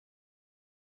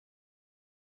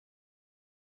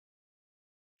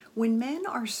When men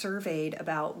are surveyed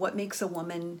about what makes a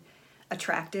woman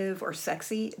attractive or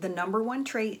sexy, the number one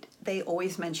trait they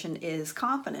always mention is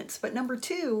confidence. But number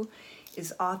two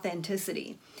is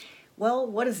authenticity. Well,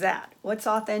 what is that? What's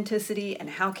authenticity and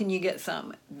how can you get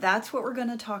some? That's what we're going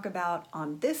to talk about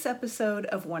on this episode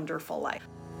of Wonderful Life.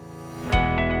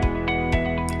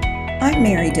 I'm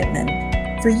Mary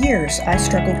Dittman. For years, I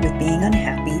struggled with being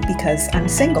unhappy because I'm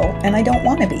single and I don't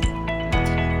want to be.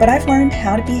 But I've learned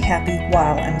how to be happy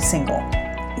while I'm single.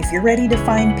 If you're ready to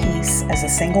find peace as a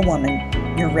single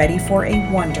woman, you're ready for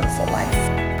a wonderful life.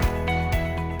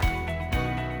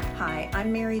 Hi,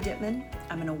 I'm Mary Dittman.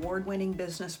 I'm an award-winning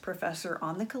business professor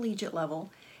on the collegiate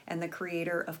level and the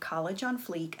creator of College on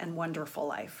Fleek and Wonderful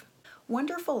Life.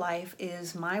 Wonderful Life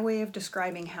is my way of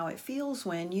describing how it feels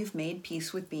when you've made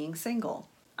peace with being single.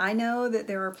 I know that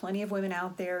there are plenty of women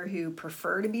out there who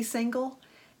prefer to be single,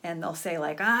 and they'll say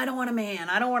like, I don't want a man,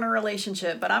 I don't want a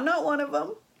relationship, but I'm not one of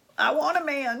them. I want a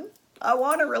man, I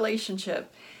want a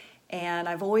relationship. And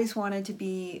I've always wanted to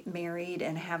be married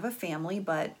and have a family,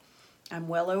 but I'm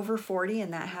well over 40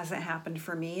 and that hasn't happened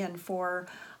for me. And for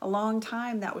a long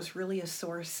time, that was really a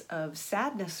source of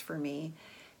sadness for me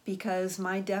because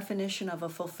my definition of a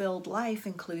fulfilled life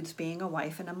includes being a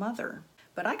wife and a mother.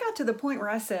 But I got to the point where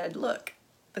I said, look,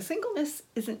 the singleness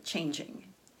isn't changing.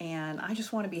 And I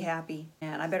just want to be happy,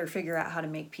 and I better figure out how to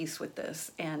make peace with this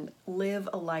and live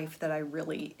a life that I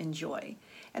really enjoy.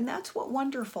 And that's what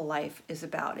Wonderful Life is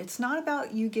about. It's not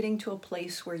about you getting to a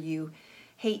place where you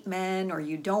hate men or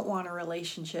you don't want a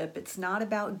relationship. It's not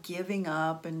about giving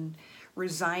up and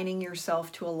resigning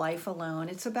yourself to a life alone.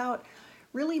 It's about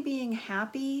really being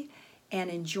happy and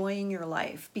enjoying your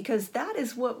life, because that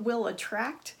is what will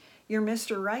attract your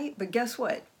Mr. Right. But guess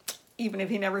what? Even if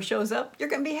he never shows up, you're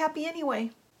going to be happy anyway.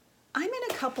 I'm in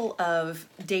a couple of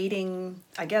dating,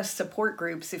 support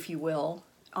groups, if you will,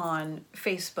 on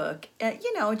Facebook.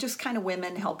 Just kind of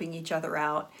women helping each other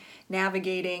out,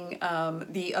 navigating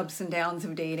the ups and downs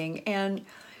of dating. And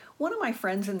one of my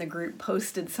friends in the group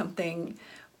posted something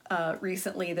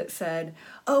recently that said,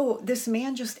 oh, this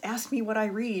man just asked me what I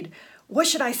read. What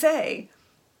should I say?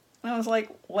 And I was like,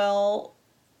 well,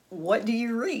 what do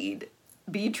you read?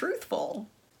 Be truthful.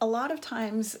 A lot of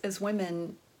times as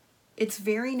women, it's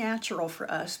very natural for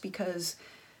us because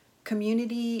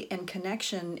community and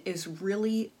connection is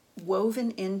really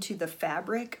woven into the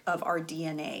fabric of our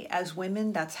DNA. As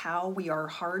women, that's how we are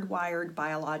hardwired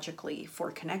biologically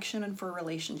for connection and for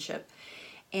relationship.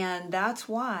 And that's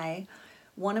why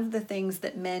one of the things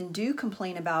that men do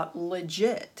complain about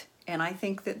legit, and I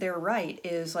think that they're right,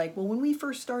 is like, well, when we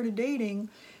first started dating,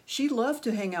 she loved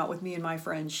to hang out with me and my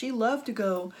friends. She loved to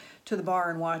go to the bar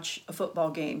and watch a football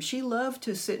game. She loved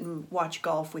to sit and watch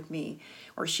golf with me.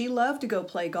 Or she loved to go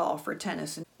play golf or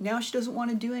tennis. And now she doesn't want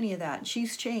to do any of that.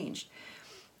 She's changed.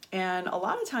 And a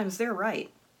lot of times they're right.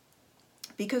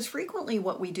 Because frequently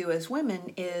what we do as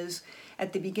women is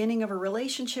at the beginning of a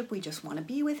relationship, we just want to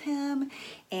be with him.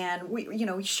 And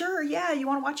sure, yeah, you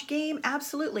want to watch a game?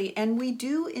 Absolutely. And we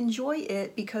do enjoy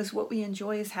it because what we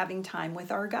enjoy is having time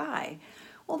with our guy.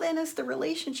 Well, then as the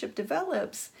relationship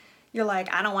develops, you're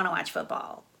like, I don't want to watch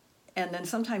football. And then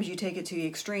sometimes you take it to the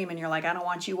extreme and you're like, I don't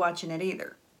want you watching it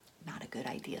either. Not a good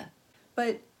idea.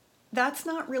 But that's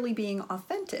not really being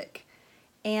authentic.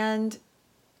 And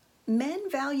men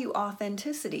value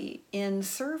authenticity. In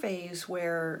surveys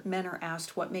where men are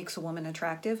asked what makes a woman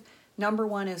attractive, number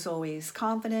one is always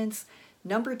confidence.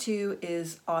 Number two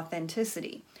is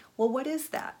authenticity. Well, what is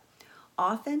that?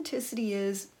 Authenticity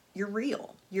is you're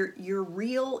real. You're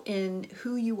real in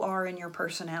who you are in your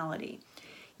personality.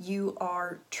 You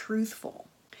are truthful.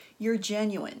 You're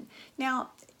genuine.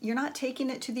 Now, you're not taking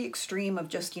it to the extreme of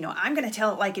just, I'm going to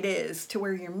tell it like it is, to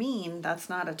where you're mean. That's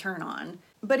not a turn on.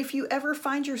 But if you ever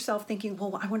find yourself thinking,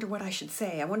 well, I wonder what I should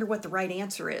say, I wonder what the right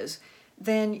answer is,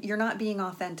 then you're not being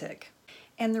authentic.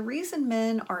 And the reason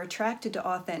men are attracted to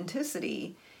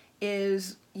authenticity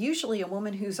is usually a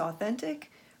woman who's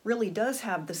authentic really does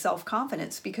have the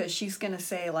self-confidence, because she's going to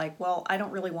say like, well, I don't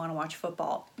really want to watch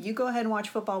football. You go ahead and watch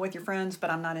football with your friends,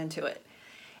 but I'm not into it.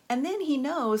 And then he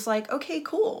knows like, okay,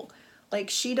 cool.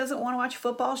 Like she doesn't want to watch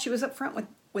football. She was upfront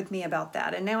with me about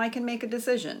that. And now I can make a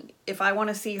decision. If I want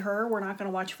to see her, we're not going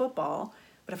to watch football.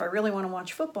 But if I really want to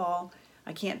watch football,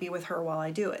 I can't be with her while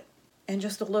I do it. And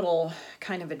just a little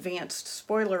kind of advanced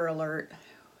spoiler alert.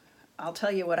 I'll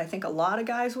tell you what I think a lot of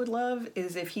guys would love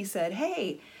is if he said,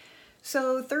 hey,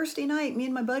 so Thursday night, me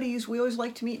and my buddies, we always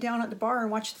like to meet down at the bar and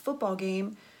watch the football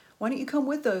game. Why don't you come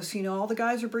with us? All the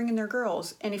guys are bringing their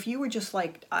girls. And if you were just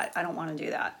like, I don't want to do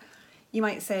that, you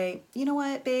might say, you know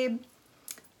what, babe?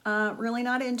 really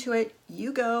not into it.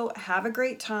 You go, have a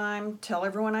great time, tell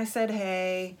everyone I said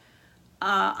hey.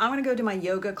 I'm gonna go to my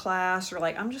yoga class, or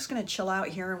like, I'm just gonna chill out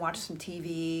here and watch some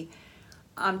TV.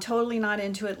 I'm totally not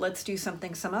into it. Let's do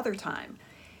something some other time.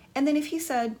 And then if he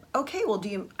said, okay, well,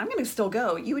 I'm gonna still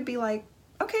go, you would be like,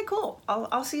 okay, cool.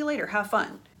 I'll see you later. Have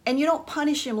fun. And you don't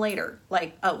punish him later,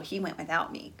 like, oh, he went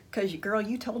without me, because girl,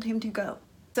 you told him to go.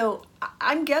 So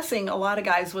I'm guessing a lot of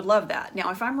guys would love that. Now,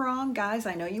 if I'm wrong, guys,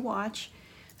 I know you watch.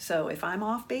 So if I'm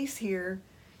off base here,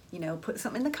 put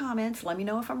something in the comments. Let me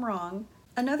know if I'm wrong.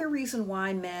 Another reason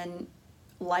why men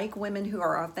like women who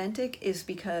are authentic is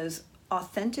because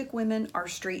authentic women are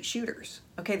straight shooters.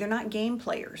 Okay, they're not game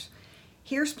players.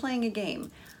 Here's playing a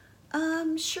game.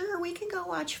 Sure, we can go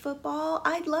watch football.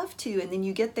 I'd love to. And then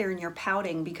you get there and you're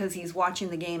pouting because he's watching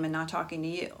the game and not talking to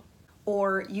you.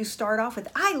 Or you start off with,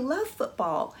 I love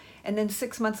football. And then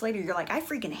 6 months later, you're like, I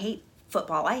freaking hate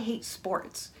football. I hate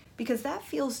sports. Because that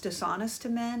feels dishonest to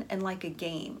men and like a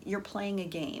game. You're playing a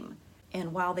game.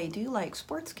 And while they do like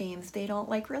sports games, they don't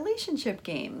like relationship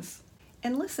games.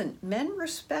 And listen, men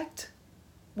respect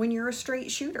when you're a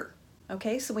straight shooter.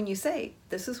 Okay, so when you say,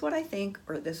 this is what I think,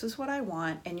 or this is what I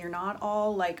want, and you're not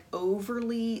all like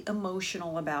overly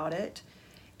emotional about it,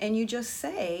 and you just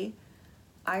say,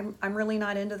 I'm really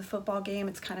not into the football game,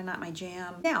 it's kind of not my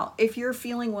jam. Now, if your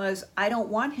feeling was, I don't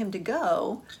want him to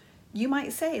go, you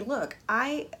might say, look,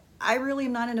 I really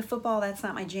am not into football, that's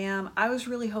not my jam. I was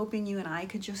really hoping you and I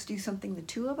could just do something, the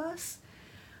two of us.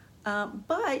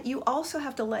 But you also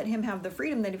have to let him have the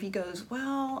freedom that if he goes,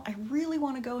 well, I really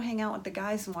want to go hang out with the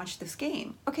guys and watch this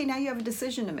game. Okay, now you have a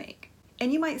decision to make.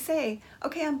 And you might say,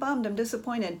 okay, I'm bummed, I'm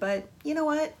disappointed, but you know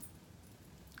what?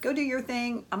 Go do your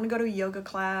thing. I'm gonna go to a yoga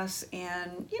class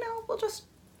and,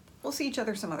 we'll see each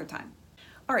other some other time.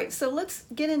 All right, so let's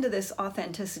get into this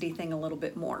authenticity thing a little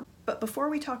bit more. But before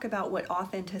we talk about what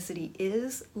authenticity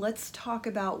is, let's talk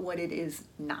about what it is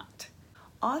not.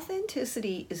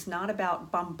 Authenticity is not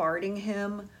about bombarding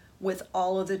him with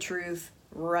all of the truth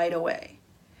right away.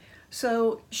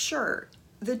 So sure,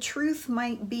 the truth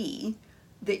might be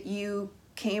that you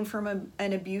came from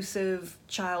an abusive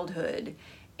childhood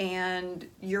and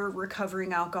you're a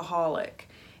recovering alcoholic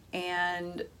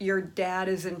and your dad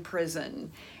is in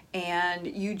prison and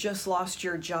you just lost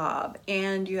your job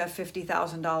and you have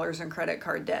 $50,000 in credit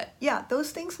card debt. Yeah,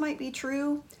 those things might be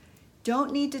true.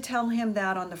 Don't need to tell him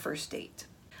that on the first date.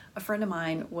 A friend of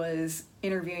mine was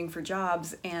interviewing for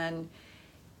jobs and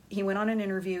he went on an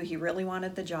interview. He really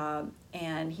wanted the job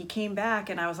and he came back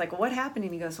and I was like, well, what happened?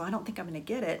 And he goes, well, I don't think I'm going to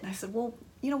get it. And I said, well,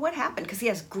 what happened? Because he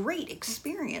has great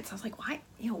experience. I was like, why?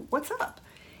 What's up?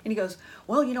 And he goes,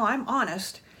 well, I'm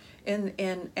honest. And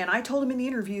I told him in the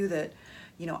interview that,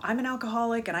 I'm an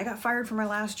alcoholic and I got fired from my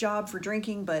last job for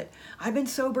drinking, but I've been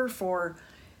sober for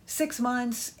 6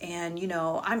 months and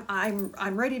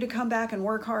I'm ready to come back and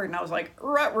work hard. And I was like,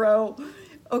 ruh-roh.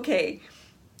 Okay.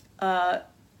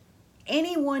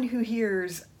 Anyone who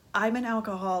hears I'm an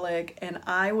alcoholic and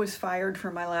I was fired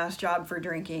from my last job for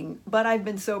drinking, but I've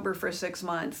been sober for 6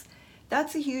 months,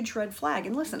 that's a huge red flag.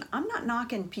 And listen, I'm not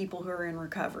knocking people who are in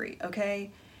recovery,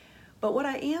 okay? But what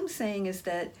I am saying is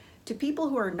that to people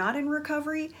who are not in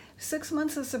recovery, 6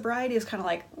 months of sobriety is kind of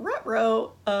like,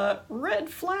 ruh-roh, red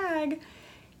flag.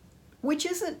 Which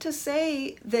isn't to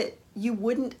say that you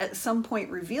wouldn't at some point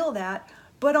reveal that,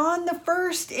 but on the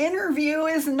first interview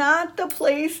is not the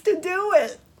place to do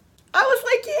it. I was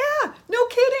like, yeah, no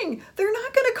kidding. They're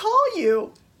not going to call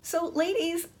you. So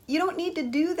ladies, you don't need to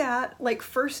do that like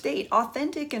first date.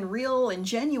 Authentic and real and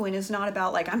genuine is not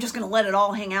about like, I'm just going to let it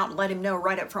all hang out and let him know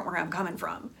right up front where I'm coming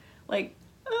from. Like,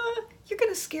 you're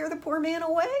going to scare the poor man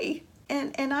away.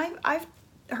 And I've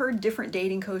heard different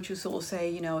dating coaches who will say,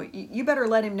 you better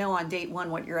let him know on date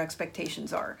one what your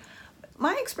expectations are.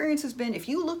 My experience has been if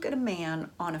you look at a man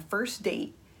on a first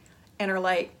date and are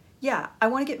like, yeah, I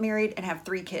want to get married and have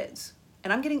 3 kids.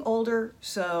 And I'm getting older,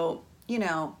 so,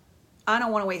 I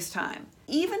don't want to waste time.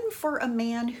 Even for a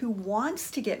man who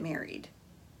wants to get married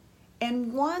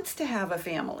and wants to have a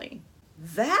family,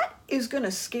 that is going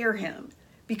to scare him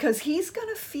because he's going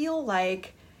to feel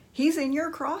like he's in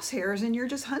your crosshairs and you're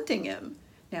just hunting him.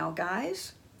 Now,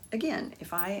 guys, again,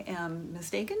 if I am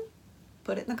mistaken,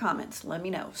 put it in the comments. Let me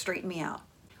know. Straighten me out.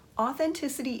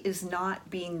 Authenticity is not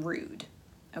being rude,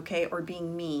 okay, or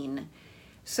being mean.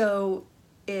 So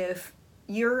if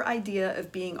your idea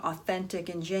of being authentic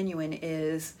and genuine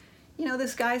is,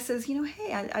 this guy says,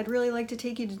 hey, I'd really like to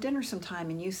take you to dinner sometime.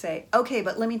 And you say, okay,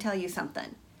 but let me tell you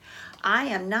something. I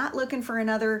am not looking for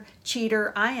another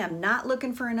cheater. I am not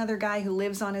looking for another guy who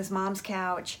lives on his mom's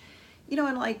couch.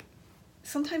 And like,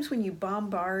 sometimes when you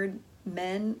bombard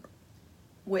men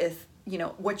with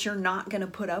what you're not going to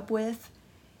put up with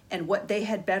and what they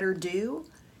had better do,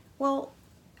 well,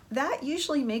 that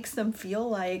usually makes them feel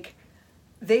like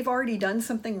they've already done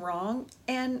something wrong,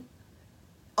 and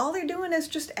all they're doing is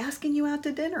just asking you out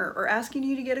to dinner or asking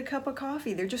you to get a cup of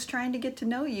coffee. They're just trying to get to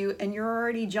know you, and you're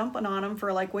already jumping on them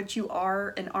for like what you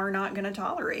are and are not going to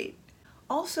tolerate.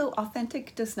 Also,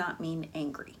 authentic does not mean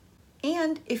angry.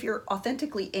 And if you're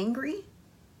authentically angry,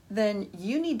 then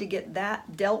you need to get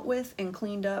that dealt with and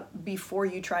cleaned up before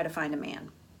you try to find a man.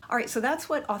 All right, so that's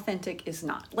what authentic is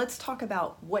not. Let's talk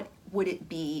about what would it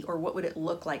be, or what would it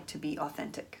look like to be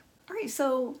authentic. All right,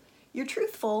 so you're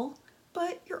truthful,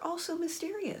 but you're also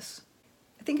mysterious.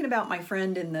 Thinking about my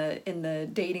friend in the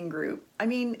dating group, I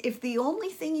mean, if the only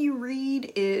thing you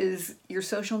read is your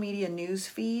social media news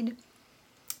feed,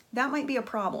 that might be a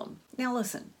problem. Now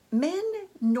listen, men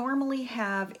normally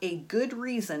have a good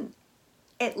reason,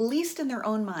 at least in their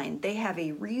own mind. They have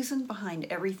a reason behind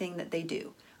everything that they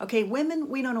do. Okay, women,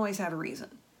 we don't always have a reason.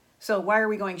 So why are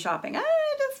we going shopping?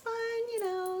 Just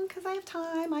fun, because I have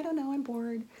time. I don't know, I'm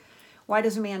bored. Why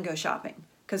does a man go shopping?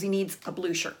 Because he needs a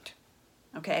blue shirt.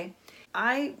 Okay?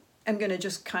 I am going to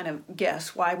just kind of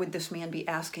guess, why would this man be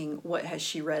asking what has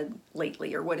she read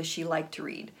lately, or what does she like to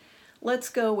read? Let's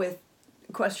go with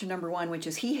question number 1, which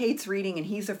is he hates reading and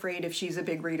he's afraid if she's a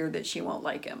big reader that she won't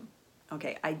like him.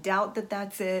 Okay, I doubt that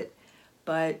that's it,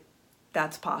 but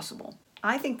that's possible.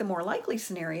 I think the more likely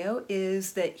scenario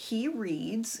is that he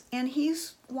reads and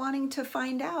he's wanting to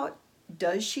find out,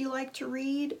 does she like to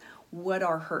read? What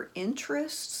are her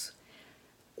interests?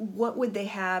 What would they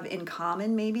have in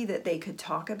common maybe that they could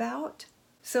talk about?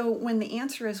 So when the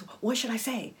answer is, what should I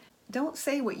say? Don't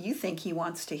say what you think he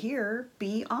wants to hear.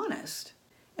 Be honest.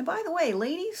 And by the way,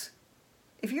 ladies,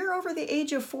 if you're over the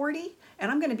age of 40,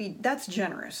 and that's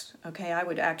generous, okay? I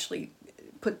would actually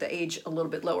put the age a little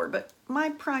bit lower, but my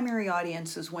primary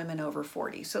audience is women over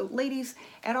 40. So ladies,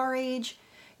 at our age,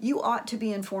 you ought to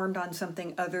be informed on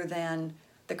something other than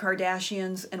the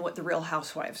Kardashians and what the Real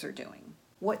Housewives are doing.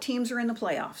 What teams are in the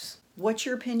playoffs? What's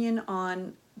your opinion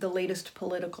on the latest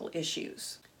political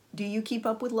issues? Do you keep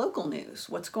up with local news?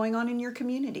 What's going on in your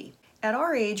community? At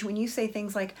our age, when you say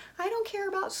things like, I don't care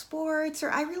about sports,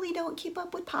 or I really don't keep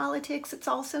up with politics, it's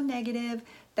all so negative,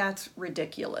 that's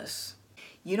ridiculous.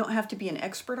 You don't have to be an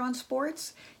expert on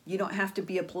sports. You don't have to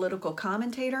be a political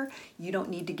commentator. You don't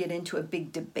need to get into a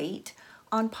big debate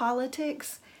on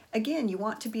politics. Again, you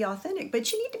want to be authentic,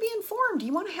 but you need to be informed.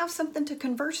 You want to have something to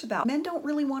converse about. Men don't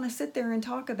really want to sit there and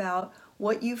talk about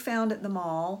what you found at the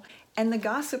mall and the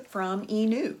gossip from E!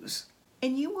 News.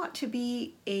 And you want to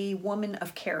be a woman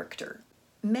of character.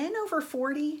 Men over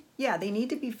 40, yeah, they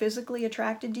need to be physically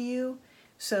attracted to you.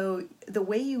 So the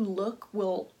way you look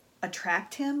will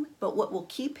attract him, but what will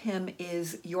keep him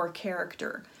is your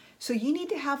character. So you need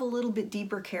to have a little bit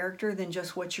deeper character than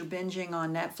just what you're binging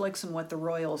on Netflix and what the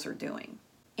Royals are doing.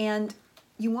 And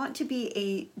you want to be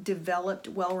a developed,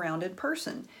 well-rounded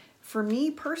person. For me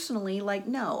personally,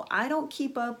 no, I don't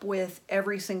keep up with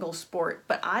every single sport,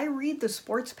 but I read the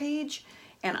sports page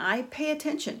and I pay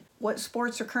attention. What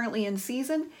sports are currently in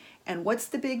season and what's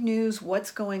the big news,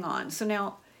 what's going on. So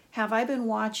now, have I been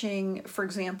watching, for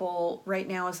example, right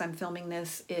now as I'm filming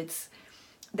this, it's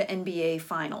the NBA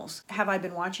Finals. Have I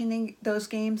been watching those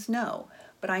games? No,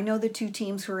 but I know the 2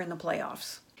 teams who are in the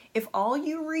playoffs. If all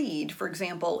you read, for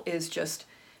example, is just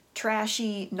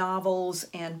trashy novels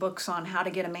and books on how to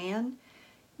get a man,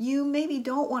 you maybe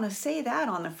don't want to say that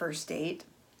on the first date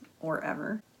or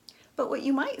ever. But what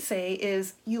you might say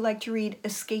is you like to read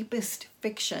escapist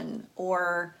fiction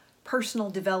or personal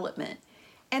development,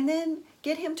 and then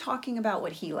get him talking about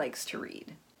what he likes to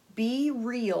read. Be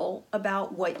real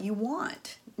about what you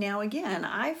want. Now again,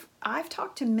 I've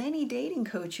talked to many dating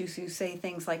coaches who say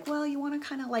things like, well, you want to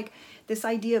kind of like this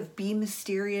idea of be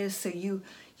mysterious, so you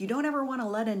don't ever want to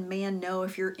let a man know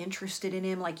if you're interested in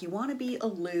him, like you want to be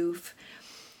aloof.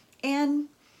 And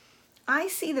I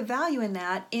see the value in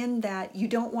that you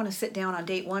don't want to sit down on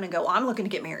date 1 and go, I'm looking to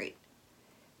get married.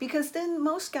 Because then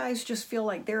most guys just feel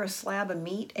like they're a slab of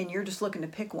meat and you're just looking to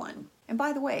pick one. And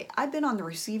by the way, I've been on the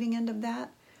receiving end of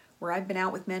that, where I've been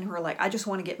out with men who are like, I just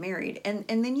want to get married. And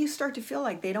then you start to feel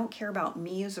like they don't care about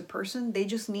me as a person.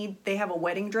 They have a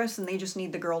wedding dress and they just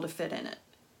need the girl to fit in it.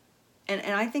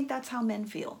 And I think that's how men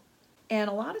feel. And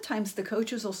a lot of times the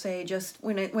coaches will say, just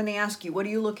when they ask you, what are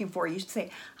you looking for? You should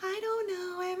say, I don't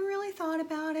know, I haven't really thought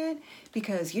about it.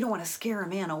 Because you don't want to scare a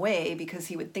man away because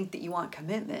he would think that you want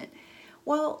commitment.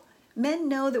 Well, men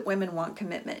know that women want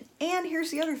commitment. And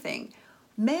here's the other thing.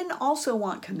 Men also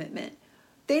want commitment.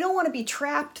 They don't want to be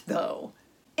trapped, though.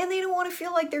 And they don't want to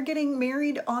feel like they're getting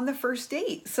married on the first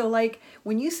date. So like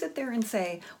when you sit there and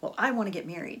say, well, I want to get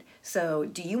married. So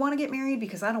do you want to get married?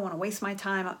 Because I don't want to waste my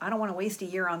time. I don't want to waste a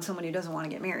year on someone who doesn't want to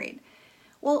get married.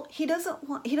 Well, he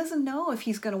doesn't know if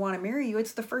he's going to want to marry you.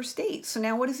 It's the first date. So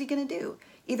now what is he going to do?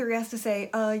 Either he has to say,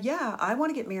 yeah, I want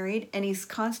to get married, and he's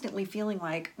constantly feeling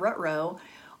like rut-row,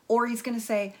 or he's going to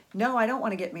say, no, I don't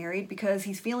want to get married, because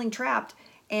he's feeling trapped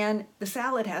and the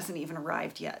salad hasn't even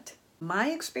arrived yet. My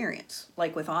experience,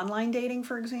 like with online dating,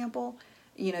 for example,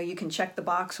 you can check the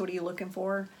box, what are you looking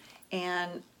for?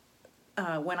 And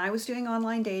when I was doing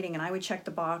online dating and I would check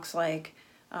the box like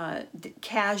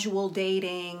casual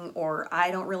dating or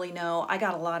I don't really know, I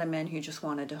got a lot of men who just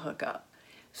wanted to hook up.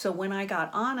 So when I got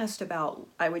honest about,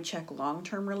 I would check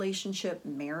long-term relationship,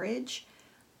 marriage,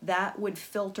 that would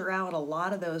filter out a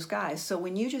lot of those guys. So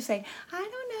when you just say, I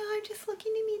don't know, I'm just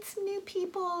looking to meet some new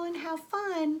people and have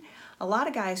fun, a lot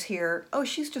of guys hear, oh,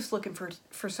 she's just looking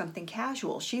for something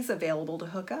casual. She's available to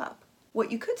hook up.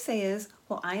 What you could say is,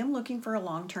 well, I am looking for a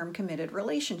long-term committed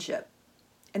relationship.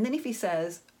 And then if he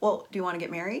says, well, do you want to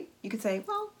get married? You could say,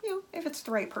 well, if it's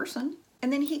the right person.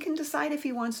 And then he can decide if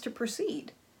he wants to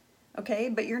proceed. Okay,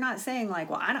 but you're not saying like,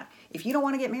 well, if you don't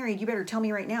want to get married, you better tell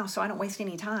me right now so I don't waste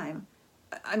any time.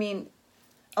 I mean,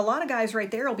 a lot of guys right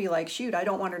there will be like, shoot, I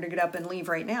don't want her to get up and leave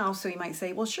right now. So he might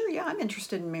say, well, sure, yeah, I'm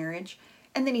interested in marriage.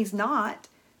 And then he's not.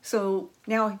 So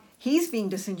now he's being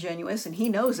disingenuous and he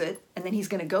knows it. And then he's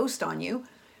going to ghost on you.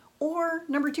 Or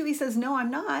number two, he says, no,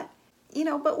 I'm not.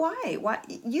 But why? Why?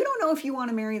 You don't know if you want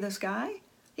to marry this guy.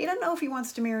 You don't know if he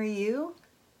wants to marry you.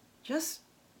 Just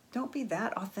don't be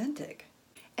that authentic.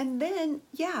 And then,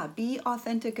 yeah, be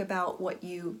authentic about what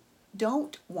you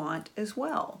don't want as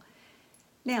well.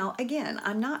 Now, again,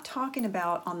 I'm not talking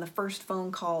about on the first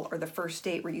phone call or the first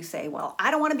date where you say, well,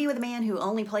 I don't want to be with a man who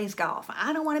only plays golf.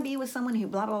 I don't want to be with someone who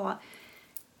blah, blah, blah.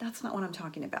 That's not what I'm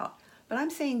talking about. But I'm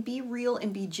saying be real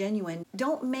and be genuine.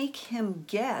 Don't make him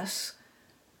guess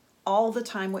all the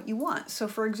time what you want. So,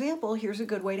 for example, here's a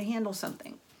good way to handle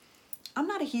something. I'm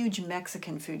not a huge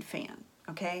Mexican food fan,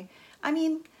 okay? I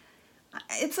mean,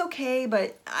 it's okay,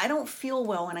 but I don't feel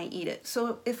well when I eat it.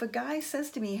 So if a guy says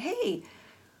to me, hey,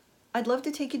 I'd love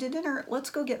to take you to dinner, let's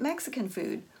go get Mexican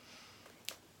food.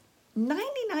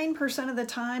 99% of the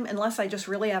time, unless I just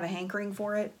really have a hankering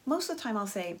for it, most of the time I'll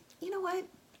say, you know what?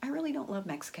 I really don't love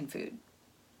Mexican food.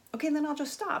 Okay, then I'll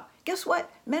just stop. Guess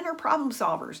what? Men are problem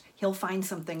solvers. He'll find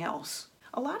something else.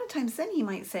 A lot of times then he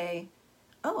might say,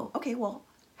 oh, okay, well,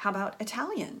 how about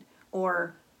Italian?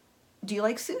 Or do you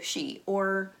like sushi?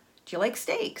 Or do you like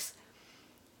steaks?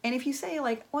 And if you say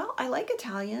like, well, I like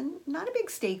Italian, not a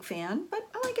big steak fan, but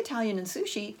I like Italian and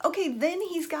sushi, okay, then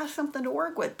he's got something to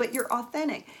work with, but you're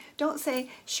authentic. Don't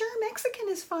say, sure, Mexican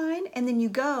is fine, and then you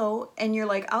go and you're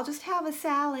like, I'll just have a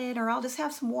salad or I'll just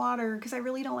have some water because I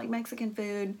really don't like Mexican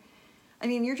food. I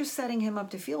mean, you're just setting him up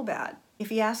to feel bad. If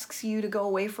he asks you to go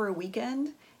away for a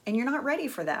weekend and you're not ready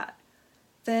for that,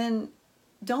 then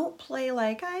don't play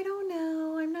like, I don't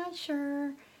know, I'm not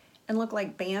sure, and look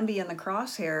like Bambi in the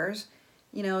crosshairs.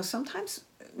 Sometimes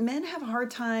men have a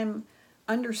hard time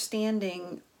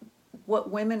understanding what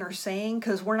women are saying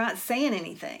because we're not saying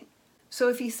anything. So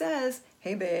if he says,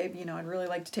 hey babe, I'd really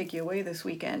like to take you away this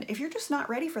weekend. If you're just not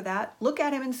ready for that, look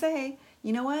at him and say,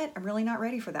 you know what? I'm really not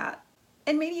ready for that.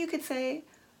 And maybe you could say,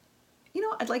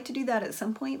 I'd like to do that at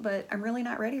some point, but I'm really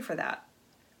not ready for that.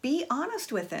 Be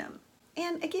honest with him.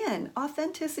 And again,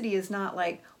 authenticity is not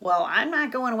like, well, I'm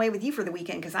not going away with you for the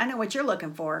weekend because I know what you're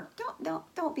looking for.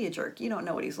 Don't be a jerk. You don't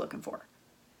know what he's looking for.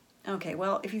 Okay,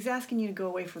 well, if he's asking you to go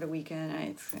away for the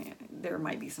weekend, there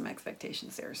might be some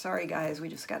expectations there. Sorry, guys, we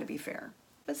just got to be fair.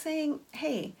 But saying,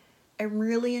 hey, I'm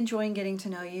really enjoying getting to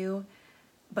know you,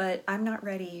 but I'm not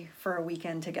ready for a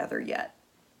weekend together yet.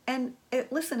 And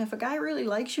listen, if a guy really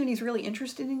likes you and he's really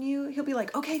interested in you, he'll be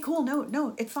like, okay, cool,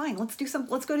 no, it's fine.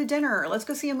 Let's go to dinner or let's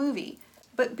go see a movie.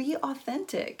 But be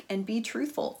authentic and be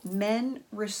truthful. Men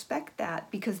respect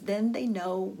that because then they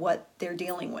know what they're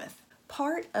dealing with.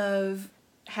 Part of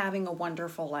having a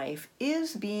wonderful life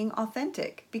is being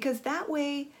authentic because that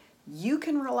way you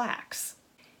can relax.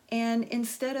 And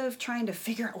instead of trying to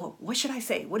figure out, well, what should I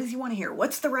say? What does he want to hear?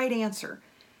 What's the right answer?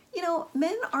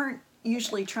 Men aren't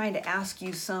usually trying to ask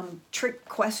you some trick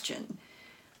question.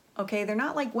 Okay, they're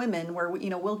not like women where,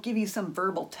 we'll give you some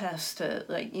verbal test to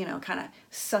kind of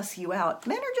suss you out.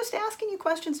 Men are just asking you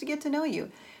questions to get to know you.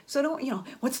 So don't,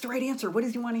 what's the right answer? What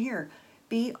does he want to hear?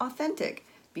 Be authentic,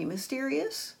 be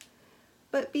mysterious,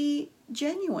 but be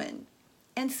genuine.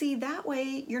 And see, that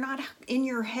way you're not in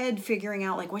your head figuring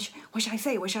out like, what should I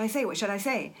say? What should I say? What should I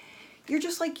say? You're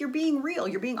just like, you're being real,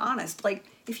 you're being honest. Like,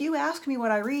 if you ask me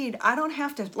what I read, I don't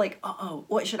have to like,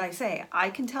 what should I say?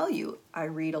 I can tell you, I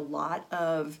read a lot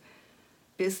of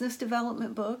business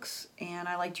development books, and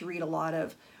I like to read a lot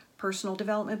of personal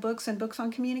development books and books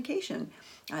on communication.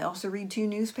 I also read 2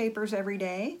 newspapers every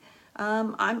day.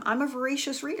 I'm a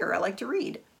voracious reader. I like to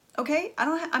read. Okay,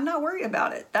 I'm not worried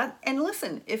about it. And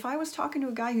listen, if I was talking to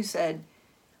a guy who said,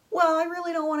 well, I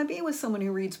really don't want to be with someone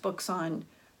who reads books on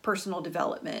personal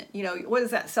development. You know, what is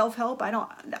that, self-help?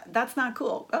 That's not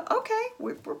cool. Okay,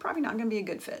 we're probably not going to be a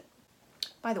good fit.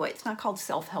 By the way, it's not called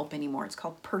self-help anymore. It's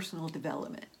called personal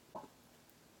development.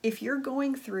 If you're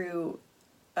going through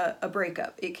a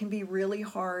breakup, it can be really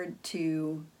hard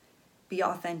to be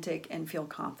authentic and feel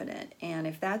confident. And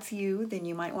if that's you, then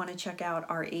you might want to check out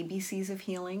our ABCs of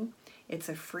Healing. It's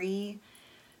a free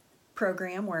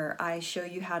program where I show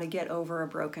you how to get over a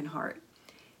broken heart.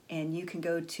 And you can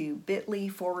go to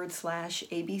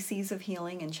bit.ly/ABCs of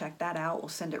Healing and check that out. We'll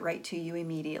send it right to you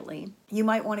immediately. You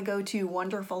might want to go to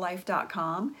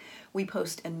wonderfullife.com. We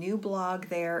post a new blog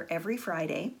there every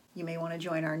Friday. You may want to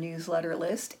join our newsletter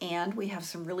list, and we have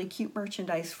some really cute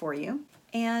merchandise for you.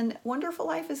 And Wonderful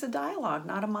Life is a dialogue,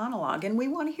 not a monologue, and we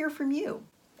want to hear from you.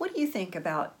 What do you think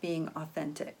about being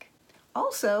authentic?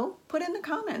 Also, put in the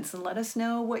comments and let us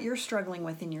know what you're struggling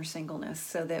with in your singleness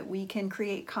so that we can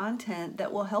create content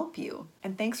that will help you.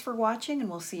 And thanks for watching, and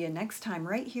we'll see you next time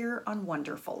right here on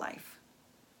Wonderful Life.